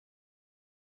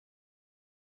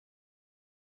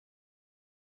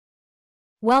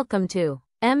Welcome to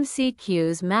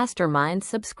MCQs Mastermind.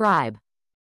 Subscribe.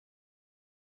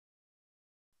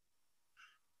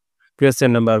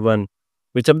 Question number 1.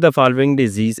 Which of the following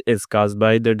disease is caused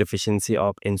by the deficiency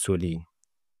of insulin?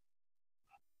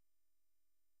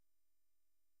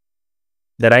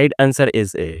 The right answer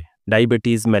is A.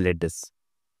 Diabetes mellitus.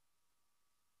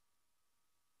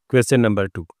 Question number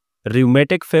 2.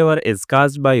 Rheumatic fever is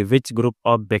caused by which group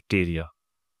of bacteria?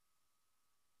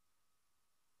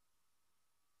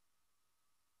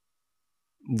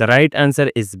 The right answer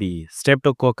is B.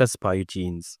 Streptococcus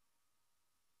pyogenes.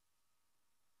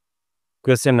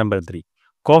 Question number 3.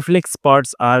 Cough-lick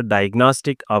spots are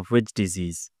diagnostic of which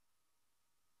disease?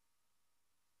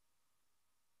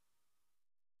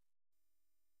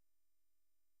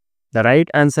 The right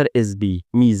answer is B.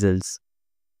 Measles.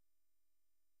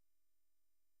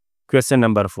 Question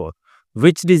number 4.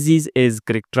 Which disease is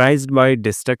characterized by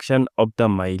destruction of the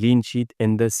myelin sheath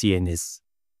in the CNS?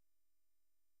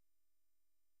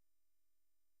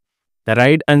 The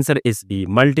right answer is B.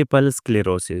 Multiple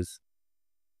sclerosis.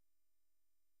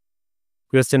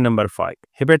 Question number 5.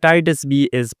 Hepatitis B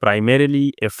is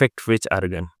primarily affect which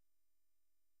organ?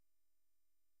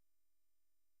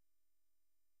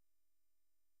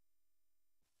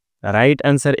 The right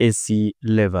answer is C.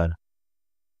 Liver.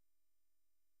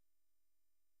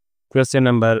 Question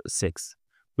number 6.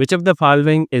 Which of the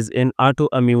following is an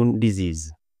autoimmune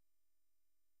disease?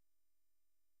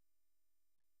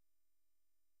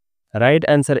 The right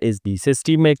answer is B.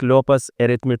 Systemic lupus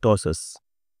erythematosus.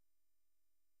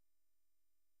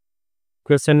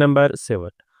 Question number 7.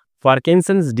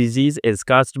 Parkinson's disease is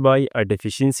caused by a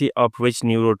deficiency of which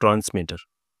neurotransmitter?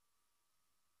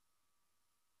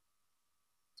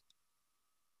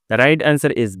 The right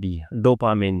answer is B.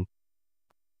 Dopamine.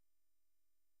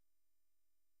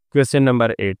 Question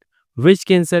number 8. Which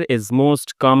cancer is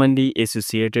most commonly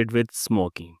associated with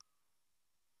smoking?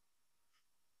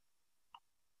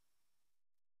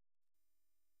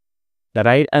 The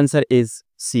right answer is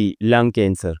C. Lung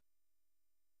cancer.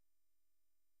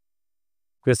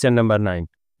 Question number 9.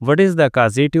 What is the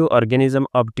causative organism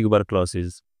of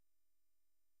tuberculosis?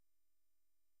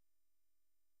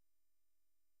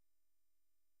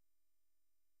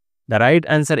 The right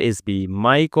answer is B.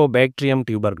 Mycobacterium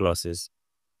tuberculosis.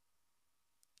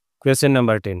 Question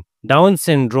number 10. Down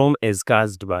syndrome is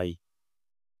caused by?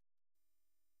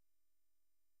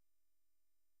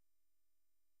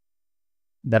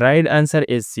 The right answer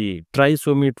is C.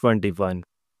 Trisomy 21.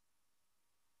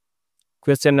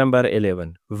 Question number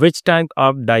 11. Which type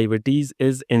of diabetes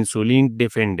is insulin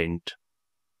dependent?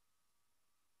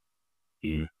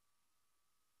 The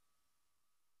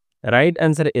right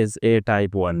answer is A.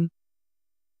 Type 1.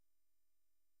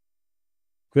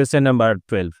 Question number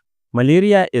 12.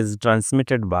 Malaria is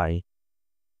transmitted by?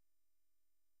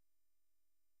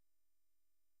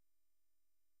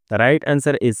 The right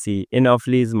answer is C.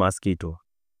 Anopheles mosquito.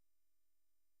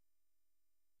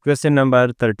 Question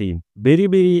number 13.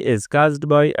 Beriberi is caused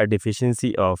by a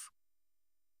deficiency of?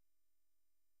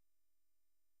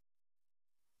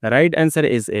 The right answer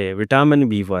is A. Vitamin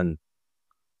B1.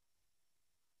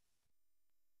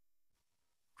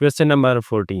 Question number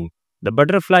 14. The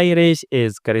butterfly rash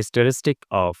is characteristic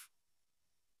of?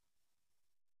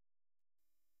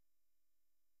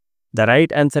 The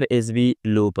right answer is B.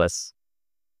 Lupus.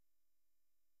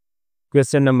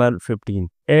 Question number 15.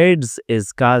 AIDS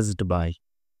is caused by?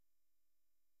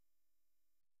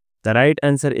 The right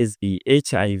answer is B.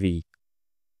 HIV.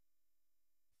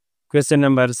 Question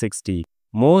number 60.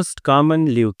 Most common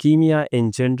leukemia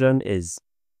in children is?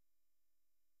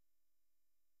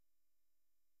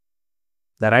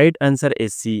 The right answer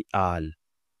is C. All.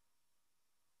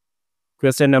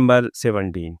 Question number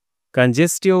 17.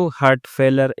 Congestive heart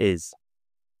failure is?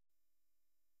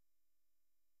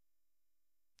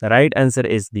 The right answer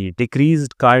is the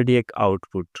decreased cardiac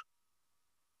output.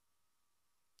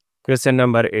 Question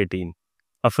number 18.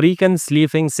 African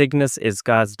sleeping sickness is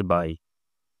caused by?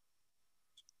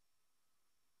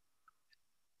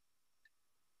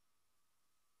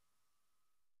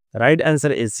 Right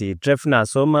answer is C.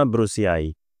 Trypanosoma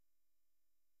brucei.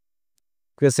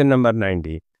 Question number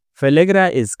 90.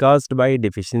 Pellagra is caused by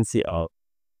deficiency of?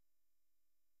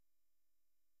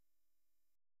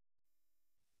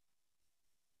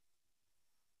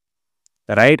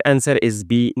 The right answer is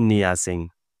B. niacin.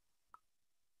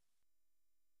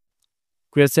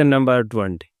 Question number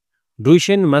 20.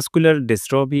 Duchenne muscular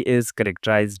dystrophy is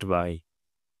characterized by?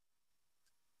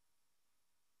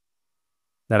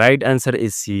 The right answer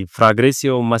is C.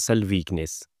 Progressive muscle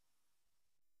weakness.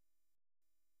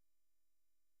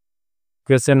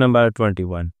 Question number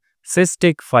 21.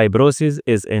 Cystic fibrosis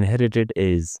is inherited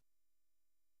as?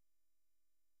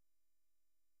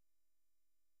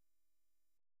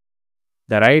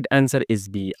 The right answer is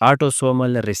B.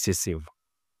 Autosomal recessive.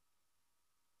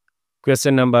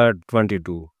 Question number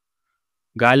 22.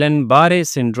 Guillain-Barré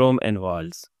syndrome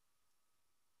involves.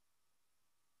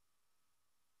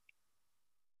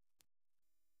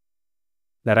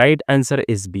 The right answer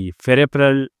is B.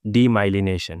 Peripheral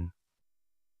demyelination.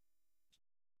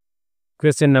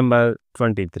 Question number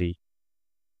 23.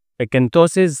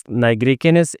 Acanthosis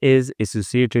nigricans is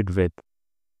associated with.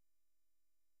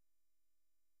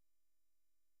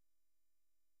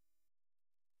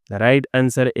 The right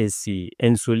answer is C.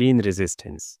 Insulin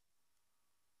resistance.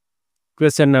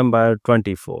 Question number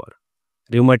 24.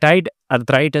 Rheumatoid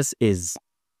arthritis is.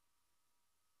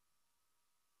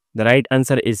 The right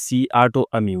answer is C.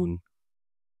 Autoimmune.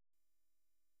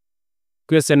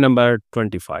 Question number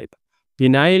 25.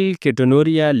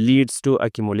 Phenylketonuria leads to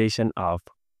accumulation of.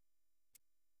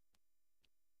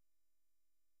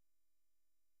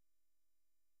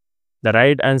 The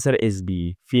right answer is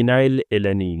B.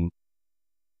 Phenylalanine.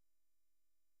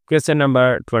 Question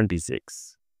number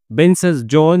 26.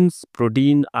 Binns-Jones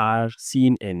protein are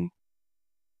seen in.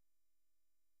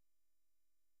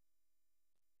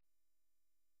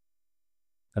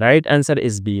 Right answer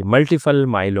is B. Multiple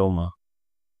myeloma.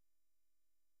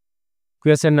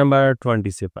 Question number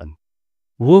 27.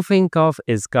 Whooping cough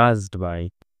is caused by.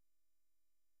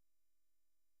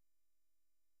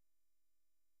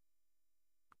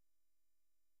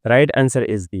 Right answer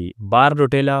is B.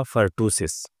 Bordetella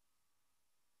pertussis.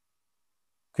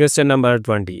 Question number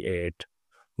 28.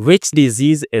 Which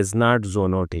disease is not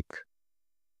zoonotic?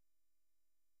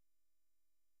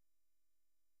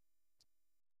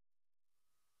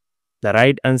 The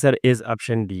right answer is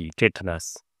option D.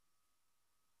 Tetanus.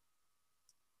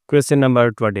 Question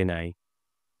number 29.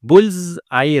 Bull's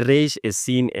eye rash is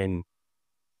seen in.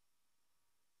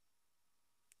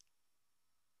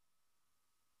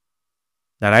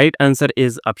 The right answer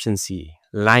is option C.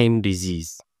 Lyme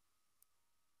disease.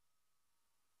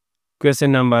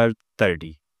 Question number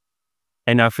 30.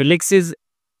 Anaphylaxis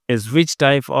is which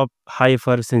type of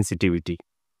hypersensitivity?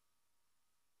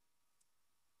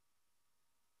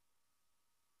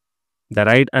 The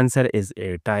right answer is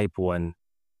A. Type 1.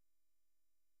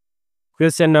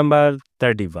 Question number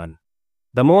 31.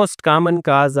 The most common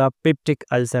cause of peptic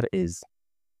ulcer is.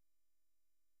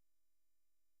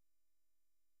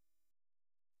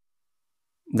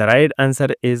 The right answer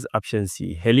is option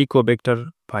C. Helicobacter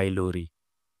pylori.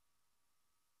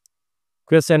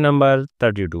 Question number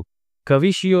 32.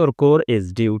 Kwashiorkor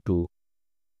is due to.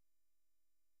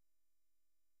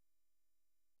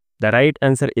 The right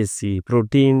answer is C.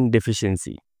 Protein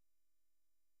deficiency.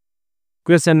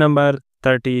 Question number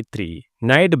 33.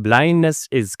 Night blindness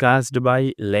is caused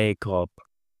by lack of.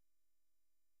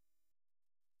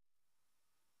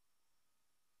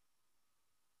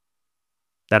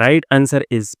 The right answer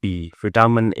is B.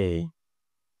 Vitamin A.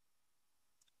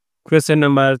 Question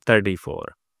number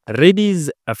 34.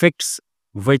 Rabies affects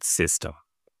which system?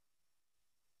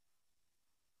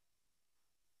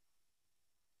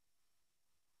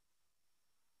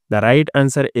 The right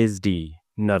answer is D.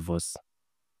 Nervous.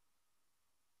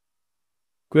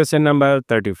 Question number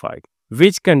 35.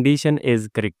 Which condition is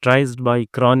characterized by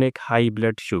chronic high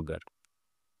blood sugar?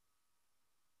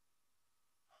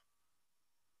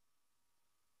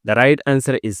 The right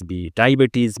answer is B.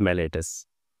 Diabetes mellitus.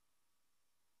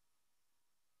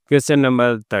 Question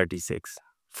number 36.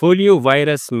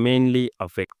 Foliovirus mainly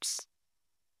affects.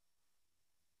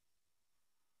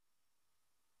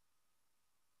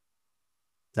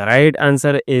 The right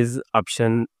answer is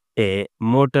option A.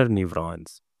 Motor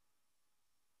neurons.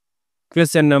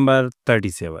 Question number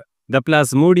 37. The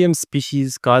Plasmodium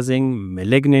species causing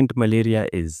malignant malaria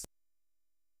is.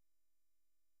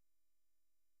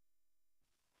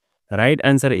 The right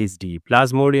answer is D.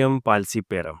 Plasmodium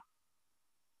falciparum.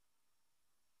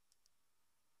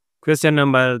 Question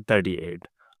number 38.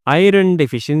 Iron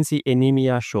deficiency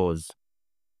anemia shows.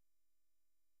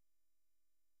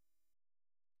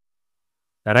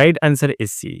 The right answer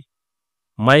is C.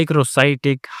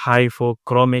 Microcytic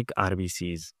hypochromic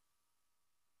RBCs.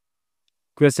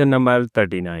 Question number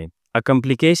 39. A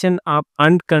complication of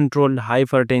uncontrolled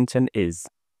hypertension is.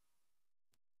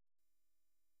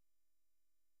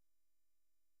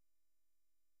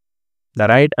 The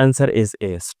right answer is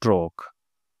A. Stroke.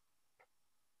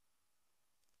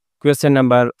 Question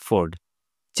number 4.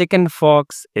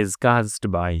 Chickenpox is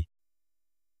caused by.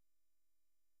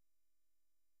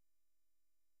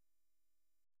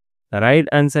 The right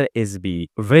answer is B.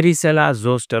 Varicella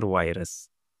zoster virus.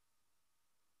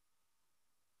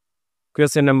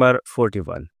 Question number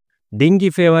 41.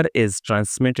 Dengue fever is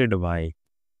transmitted by.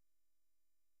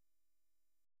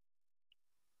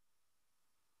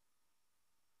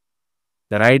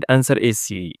 The right answer is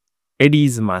C.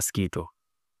 Aedes mosquito.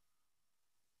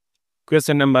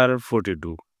 Question number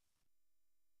 42.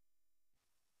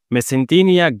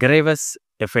 Mesenteria gravis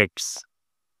effects.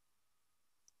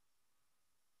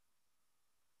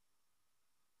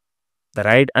 The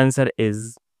right answer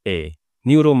is A.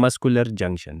 Neuromuscular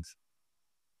junctions.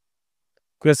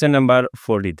 Question number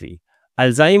 43.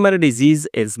 Alzheimer's disease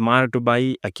is marked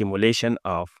by accumulation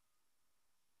of.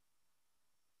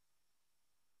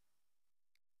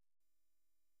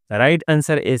 The right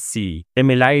answer is C.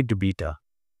 Amyloid beta.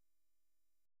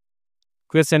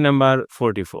 Question number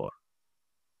 44.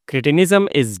 Cretinism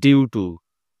is due to.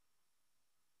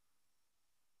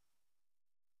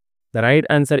 The right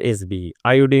answer is B.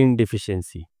 Iodine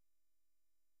deficiency.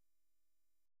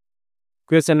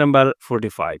 Question number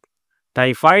 45.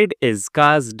 Typhoid is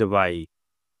caused by.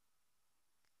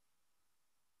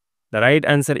 The right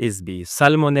answer is B.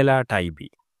 Salmonella typhi.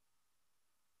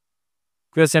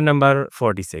 Question number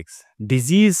 46.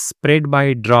 Disease spread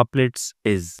by droplets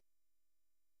is.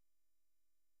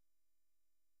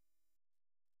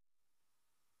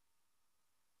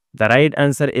 The right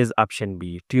answer is option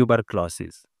B.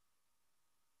 Tuberculosis.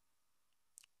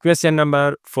 Question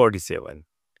number 47.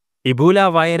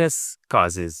 Ebola virus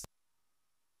causes.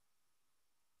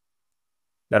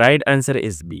 The right answer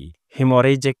is B.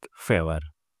 Hemorrhagic fever.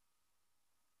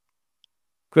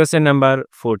 Question number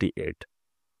 48.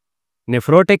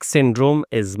 Nephrotic syndrome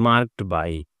is marked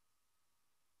by.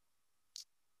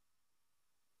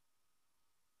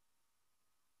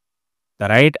 The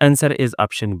right answer is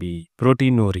option B.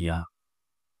 Proteinuria.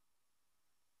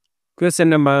 Question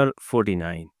number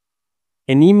 49.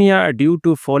 Anemia due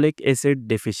to folic acid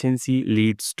deficiency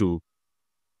leads to.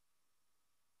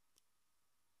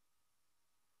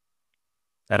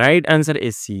 The right answer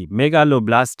is C.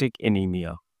 Megaloblastic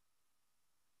anemia.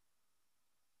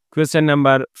 Question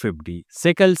number 50.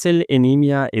 Sickle cell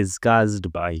anemia is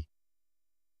caused by.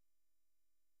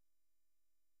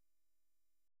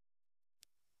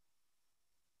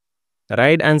 The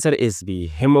right answer is B.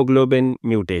 Hemoglobin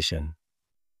mutation.